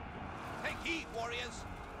mental. Take heed, warriors!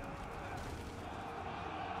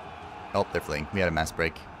 Oh, they're fleeing. We had a mass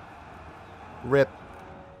break. RIP.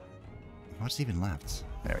 What's even left?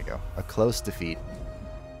 There we go. A close defeat.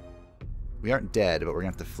 We aren't dead, but we're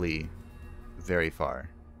going to have to flee very far.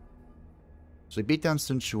 So we beat down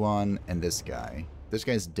Sun Quan and this guy. This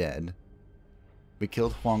guy's dead. We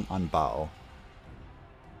killed Huang Anbao.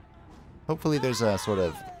 Hopefully there's a sort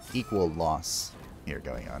of equal loss here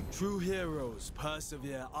going on. True heroes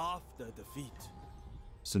persevere after defeat.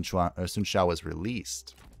 Sun Shao was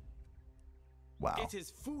released. Wow. It is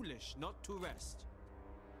foolish not to rest.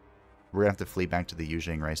 We're going to have to flee back to the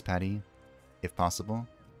Yuzhang rice paddy, if possible.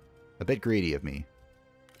 A bit greedy of me.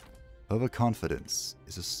 Overconfidence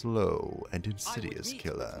is a slow and insidious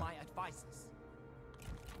killer.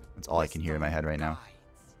 That's all I can hear in my head right now.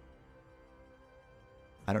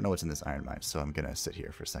 I don't know what's in this iron mine, so I'm gonna sit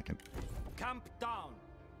here for a second. Camp down.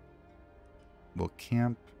 We'll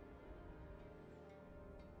camp.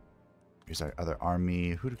 Here's our other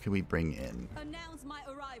army. Who can we bring in? Announce my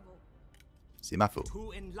arrival. Sima Fu.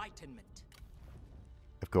 To enlightenment.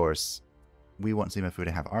 Of course, we want Sima Fu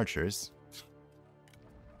to have archers.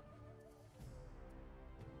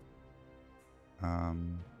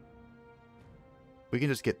 We can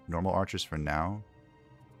just get normal archers for now.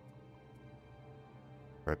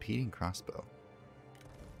 Repeating crossbow.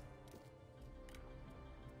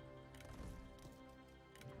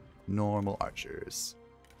 Normal archers.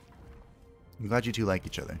 I'm glad you two like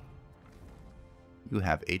each other. You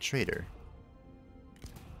have a trader.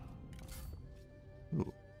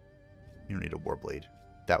 Ooh. You don't need a warblade.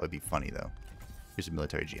 That would be funny, though. Here's a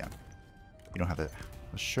military GM. You don't have a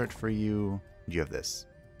shirt for you. You have this.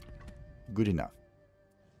 Good enough.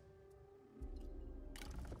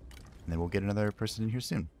 And then we'll get another person in here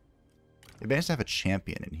soon. It'd be nice to have a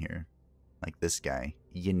champion in here. Like this guy.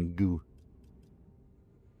 Yin Gu.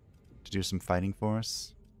 To do some fighting for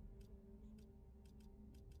us.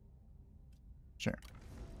 Sure.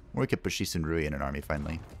 Or we could push Shisun Rui in an army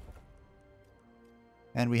finally.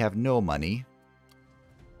 And we have no money.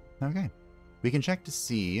 Okay. We can check to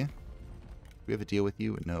see. Do we have a deal with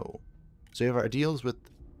you? No. So we have our deals with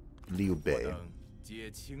Liu Bei.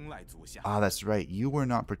 Ah, that's right. You were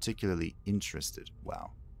not particularly interested.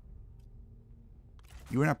 Wow.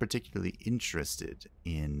 You were not particularly interested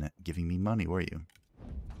in giving me money, were you?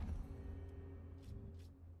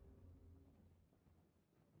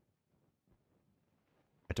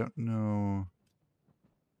 I don't know.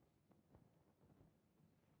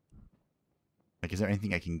 Like, is there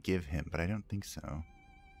anything I can give him? But I don't think so.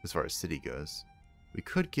 As far as city goes. We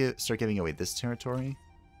could start giving away this territory.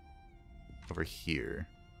 Over here.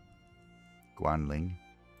 Guanling.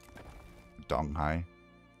 Donghai.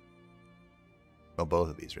 Well, both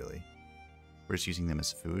of these, really. We're just using them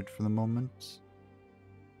as food for the moment.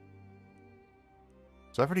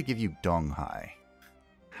 So I've already give you Donghai.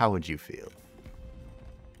 How would you feel?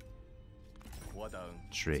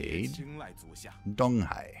 Trade.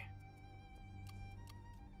 Donghai.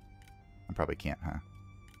 I probably can't, huh?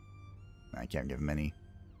 I can't give him any.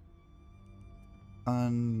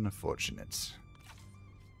 Unfortunate.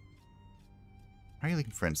 How are you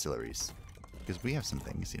looking for ancillaries? Because we have some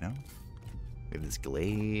things, you know? We have this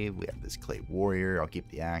glaive, we have this clay warrior, I'll keep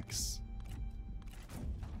the axe.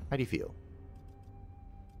 How do you feel?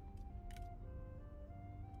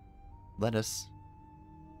 Let us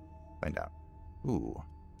find out. Ooh.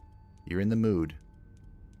 You're in the mood.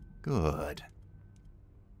 Good.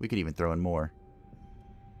 We could even throw in more.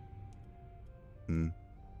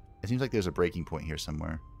 It seems like there's a breaking point here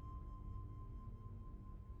somewhere.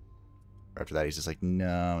 After that, he's just like,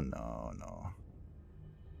 no, no, no.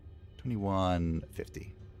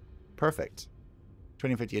 2150. Perfect.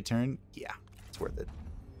 2050 a turn? Yeah, it's worth it.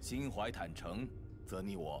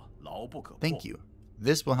 Thank you.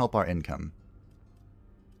 This will help our income.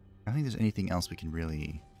 I don't think there's anything else we can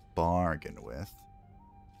really bargain with.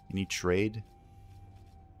 Any trade?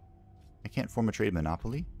 I can't form a trade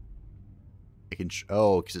monopoly? I can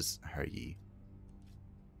oh, because it's Haryi.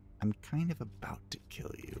 I'm kind of about to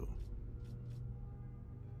kill you.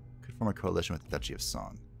 Could form a coalition with the Duchy of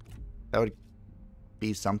Song. That would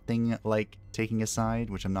be something like taking a side,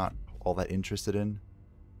 which I'm not all that interested in.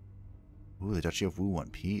 Ooh, the Duchy of Wu won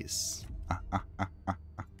peace.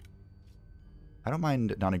 I don't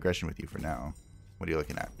mind non-aggression with you for now. What are you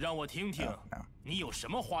looking at? Oh, no.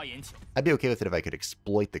 I'd be okay with it if I could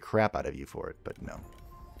exploit the crap out of you for it, but no.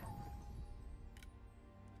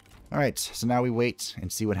 Alright, so now we wait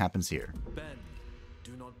and see what happens here. Bend,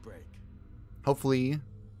 do not break. Hopefully,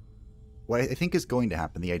 what I think is going to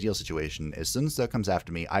happen, the ideal situation, is Sun Tzu comes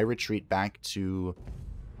after me, I retreat back to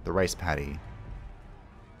the rice paddy.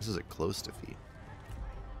 This is a close defeat.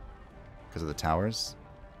 Because of the towers.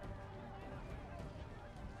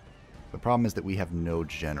 The problem is that we have no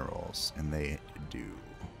generals, and they do.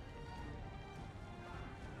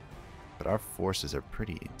 But our forces are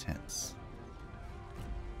pretty intense.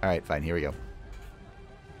 Alright, fine, here we go.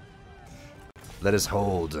 Let us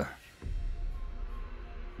hold.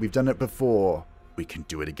 We've done it before. We can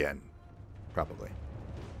do it again. Probably.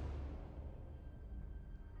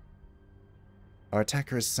 Our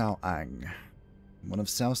attacker is Cao Ang, one of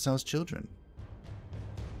Cao Cao's children.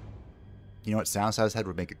 You know what? Cao Cao's head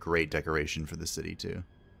would make a great decoration for the city, too.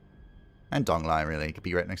 And Donglai, really. It could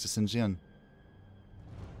be right next to Xinjiang.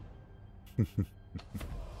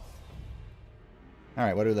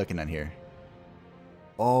 Alright, what are we looking at here?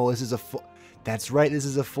 Oh, this is a full... That's right, this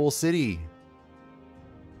is a full city.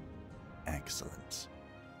 Excellent.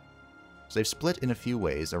 So they've split in a few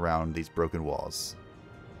ways around these broken walls.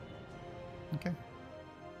 Okay.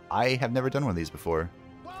 I have never done one of these before.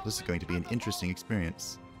 This is going to be an interesting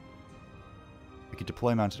experience. We can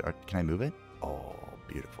deploy mounted art. Can I move it? Oh,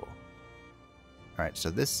 beautiful. Alright, so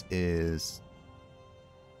this is...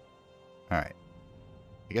 Alright.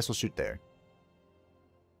 I guess we'll shoot there.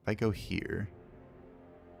 If I go here...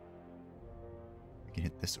 I can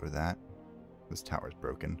hit this or that. This tower's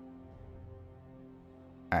broken.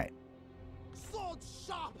 Alright. Sword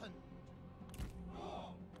sharpened.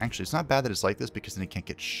 Actually, it's not bad that it's like this because then it can't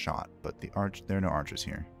get shot, but there are no archers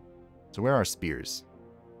here. So where are our spears?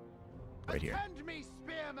 Right here. Attend me,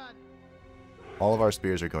 spearmen. All of our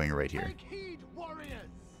spears are going right here Take heed, warriors.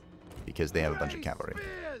 because they have a bunch of Raise cavalry.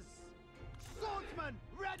 spears. Swordsmen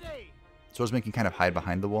ready. Swordsmen can kind of hide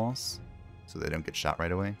behind the walls so they don't get shot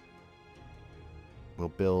right away. We'll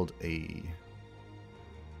build a...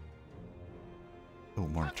 Oh,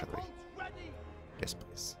 more artillery. Catapults ready. Yes,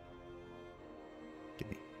 please. Give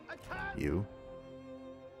me Attack. you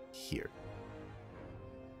here.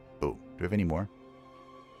 Oh, do we have any more?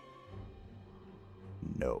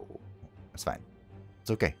 No. That's fine.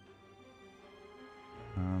 It's okay.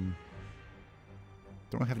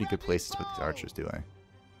 Don't have any good places to put these archers, do I?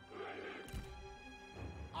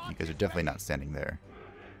 You guys are definitely not standing there.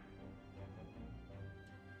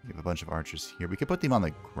 We have a bunch of archers here. We could put them on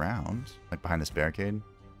the ground, like behind this barricade.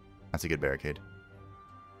 That's a good barricade.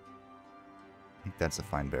 I think that's a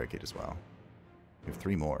fine barricade as well. We have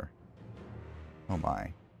 3 more. Oh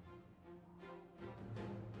my.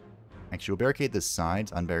 Actually, we'll barricade the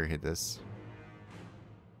sides, unbarricade this,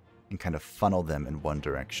 and kind of funnel them in one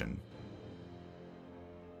direction.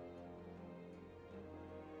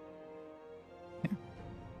 Yeah.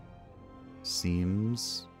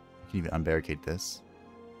 Seems... You can even unbarricade this.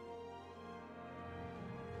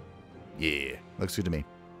 Yeah, looks good to me.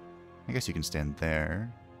 I guess you can stand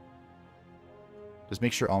there. Just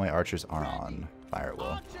make sure all my archers are on fire at will,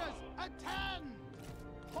 Archers, attend.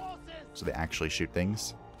 Horses, so they actually shoot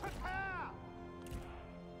things. prepare.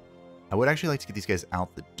 I would actually like to get these guys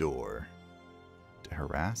out the door to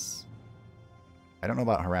harass. I don't know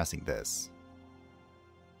about harassing this.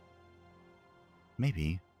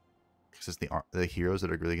 Maybe. Because it's the heroes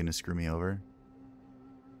that are really going to screw me over.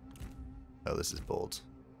 Oh, this is bold.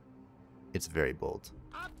 It's very bold.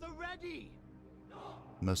 At the ready.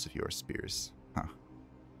 Most of you are spears. Huh.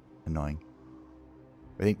 Annoying.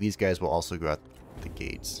 I think these guys will also go out the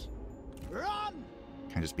gates. Run.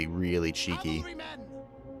 Kind of just be really cheeky. Cavalrymen,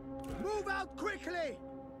 move out quickly.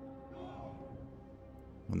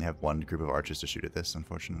 We only have one group of archers to shoot at this,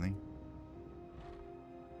 unfortunately.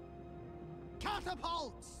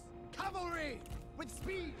 Catapults, cavalry, with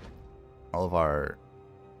speed. All of our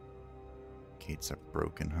gates are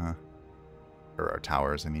broken, huh? Or our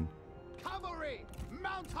towers, I mean. Cavalry,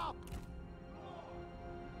 mount up.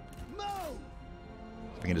 Move.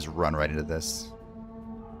 I can just run right into this.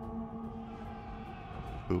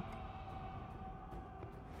 Boop.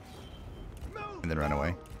 Move. And then run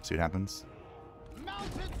away. See what happens.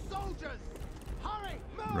 Mounted soldiers, hurry.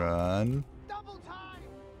 Move. Run. Double time.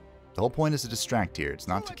 The whole point is to distract here. It's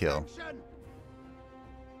not To to kill. attention.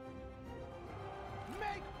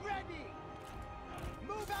 Make ready.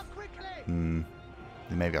 Move out quickly.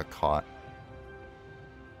 They may have got caught.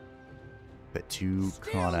 Bit too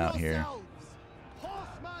Steel caught out here. yourselves.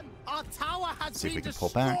 Horsemen, our tower has See if been we can pull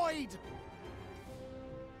back. destroyed.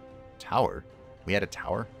 Tower? We had a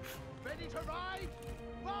tower? Ready to ride?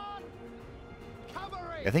 Run.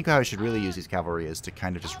 Cavalry. I think how I should really use these cavalry is to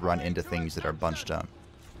kind of just run into things that are bunched up.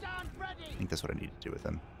 Stand ready. I think that's what I need to do with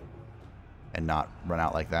them. And not run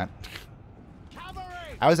out like that. Cavalry.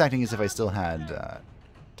 I was acting as if I still had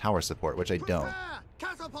tower support, which I don't. Prepare.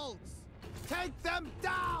 Catapults. Take them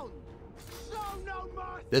down. Show no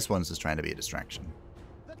mercy. This one's just trying to be a distraction.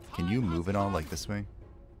 The Can time you has move it all come. like this way?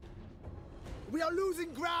 We are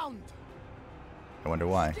losing ground. I wonder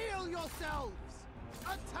why. Steel yourselves.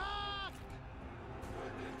 Attack.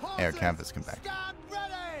 Air Horses, canvas, come back. Stand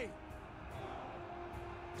ready.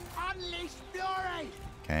 Unleash fury.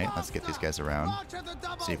 Okay, let's get these guys around. March at the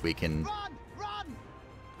double. See if we can, Run, run.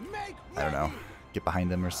 Make I don't know, ready. get behind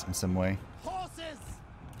them or in some way. Horses,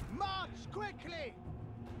 march quickly.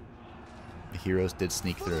 The heroes did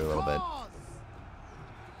sneak For through the a little bit. cause.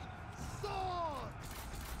 Sword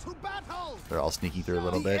to battle. They're all sneaking through a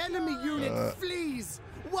little The bit. enemy unit flees.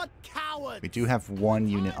 What coward! We do have one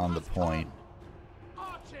unit on the point,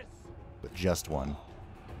 Archers, but just one.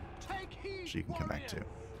 take heed, So you can come back warriors.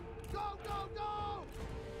 too. Go, go, go!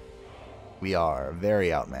 We are very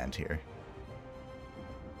outmanned here.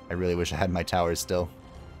 I really wish I had my towers still.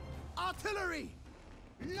 Artillery,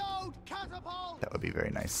 load Load catapults! That would be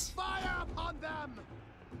very nice. Fire upon them!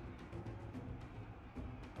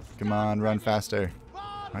 Come on, run faster. Run!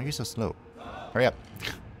 Why are you so slow? Hurry up.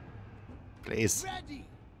 Please. Ready!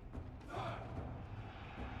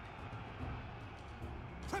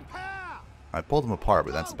 Prepare! I pulled them apart,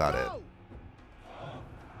 but that's Go, about it. go!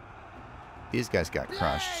 These guys got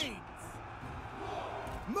crushed. Blades!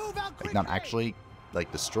 Move out Like, quickly! not actually,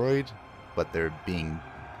 like, destroyed, but they're being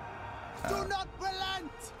Do not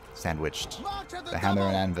relent! sandwiched. March at The hammer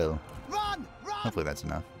and double! anvil. Run! Run! Hopefully that's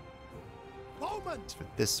enough. Moment! For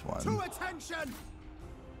this To one, attention!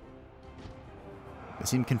 they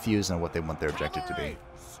seem confused on what they want their objective to be. Cavalry,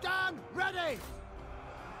 stand ready!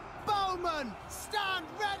 Bowman, stand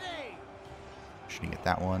ready! Shooting at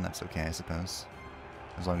that one, that's okay, I suppose.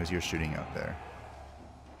 As long as you're shooting out there.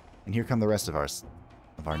 And here come the rest of our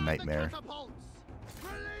Fire the nightmare. catapults!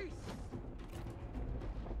 Release!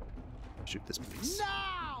 Shoot this, please.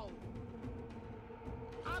 Now!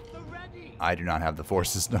 At the ready! I do not have the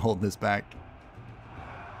forces to hold this back.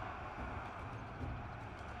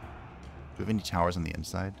 Do we have any towers on the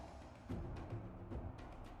inside?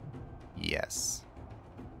 Yes.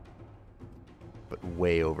 But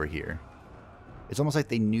way over here. It's almost like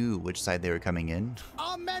they knew which side they were coming in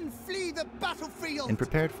Our men flee the battlefield! and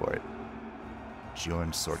prepared for it.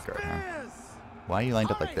 Joined sword guard, huh? Spears! Why are you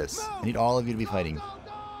lined up like Hurry, this? I move! need all of you to be Go, fighting. go,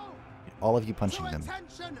 go! All of you punching To them.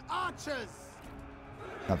 attention, archers!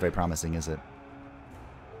 Not very promising, is it?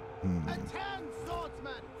 Attend,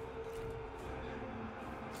 swordsmen!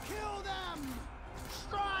 Kill them!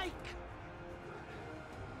 Strike!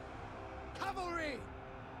 Cavalry!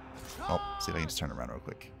 Oh, see if I can just turn around real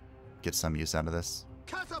quick. Get some use out of this.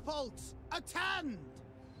 Catapults! Attend!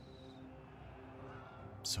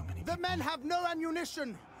 So many The people. men have no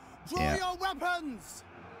ammunition! Draw Yeah. your weapons!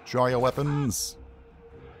 Draw your weapons!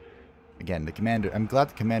 Again, the commander... I'm glad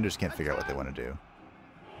the commanders can't figure out what they want to do.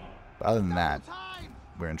 But other than that, Double time!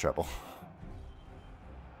 we're in trouble.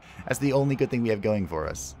 That's the only good thing we have going for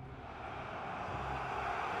us.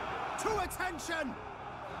 To attention!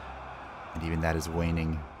 And even that is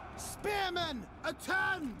waning. Spearmen,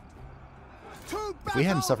 attend! To battle! If we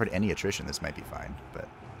hadn't suffered any attrition, this might be fine, but...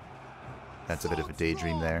 That's a bit of a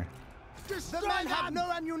daydream there. The men have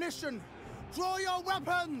no ammunition! Draw your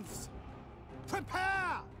weapons!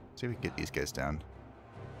 Prepare! See if we can get these guys down.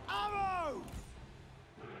 Arrows!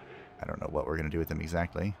 I don't know what we're going to do with them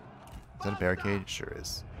exactly. Is that a barricade? Sure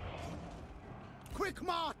is. Quick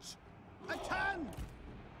march! Attend!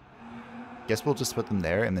 Guess we'll just put them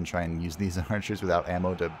there and then try and use these archers without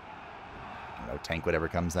ammo to, you know, tank whatever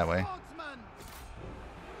comes that way. Swordsman!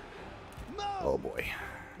 Move! Oh boy.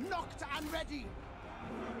 Knocked and ready!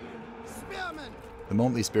 Spearmen! The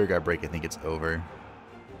moment these spear guard break, I think it's over.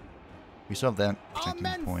 We still have that Our protecting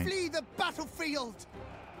men point. flee the battlefield!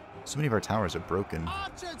 So many of our towers are broken.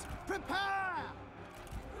 Archers, prepare!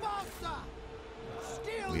 Faster!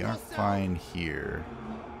 Steel We are yourself! fine here.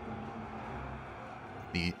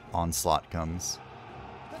 The onslaught comes.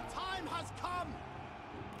 The time has come!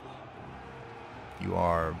 You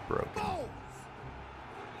are broken. Bulls!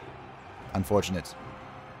 Unfortunate.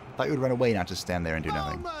 Thought you would run away, not just stand there and do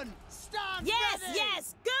nothing. Bowman, stand Yes, ready!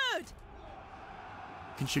 yes, good!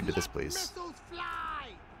 You can shoot to this, Let please. missiles fly!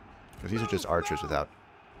 Because these are just archers without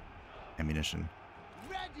ammunition.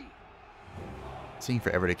 Ready! Taking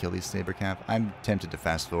forever to kill these saber cap. I'm tempted to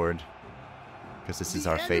fast forward. Because this is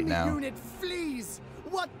The our fate enemy now. unit flees!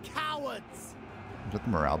 What cowards! Is that the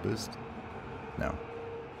morale boost? No.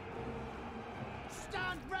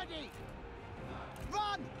 Stand ready!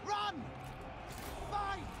 Run! Run!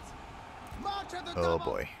 Fight! March at the Oh double!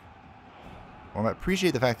 boy. Well, I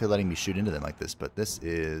appreciate the fact they're letting me shoot into them like this, but this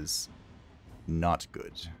is not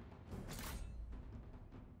good.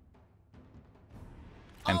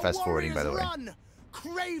 I'm Our fast forwarding, by the way. warriors run!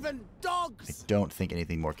 Craven I dogs! don't think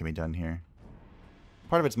anything more can be done here.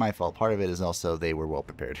 Part of it's my fault. Part of it is also they were well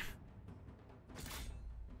prepared.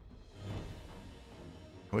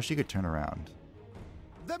 I wish you could turn around.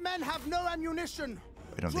 The men have no ammunition!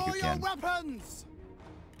 I don't Draw think you your can. weapons!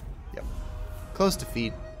 Yep. Close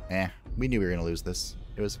defeat. We knew we were going to lose this.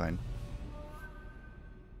 It was fine.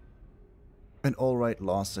 An alright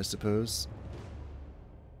loss, I suppose.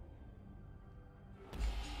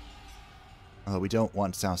 Although we don't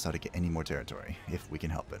want Cao Cao to get any more territory, if we can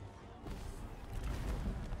help it.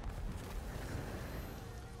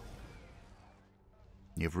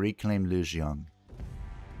 You've reclaimed Lujiang.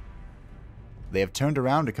 They have turned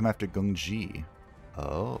around to come after Geng Ji.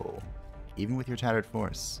 Oh. Even with your tattered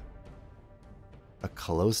force. A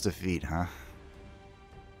close defeat, huh?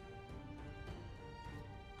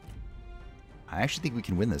 I actually think we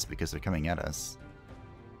can win this because they're coming at us.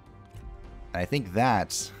 And I think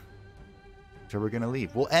that's where we're going to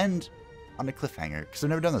leave. We'll end on a cliffhanger, because I've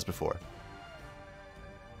never done this before.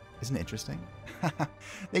 Isn't it interesting?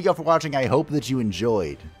 Thank you all for watching. I hope that you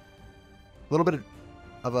enjoyed. A little bit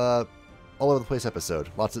of a all over the place episode.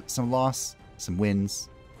 Some loss, some wins,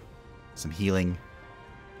 some healing,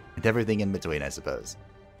 and everything in between, I suppose.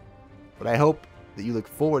 But I hope that you look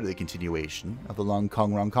forward to the continuation of the long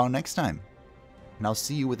Kong Rong Kong next time. And I'll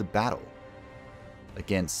see you with a battle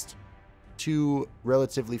against 2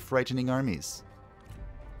 relatively frightening armies.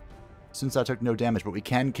 Sun Tzu took no damage, but we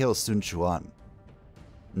can kill Sun Quan.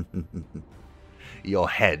 Your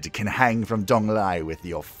head can hang from Dong Lai with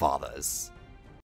your fathers.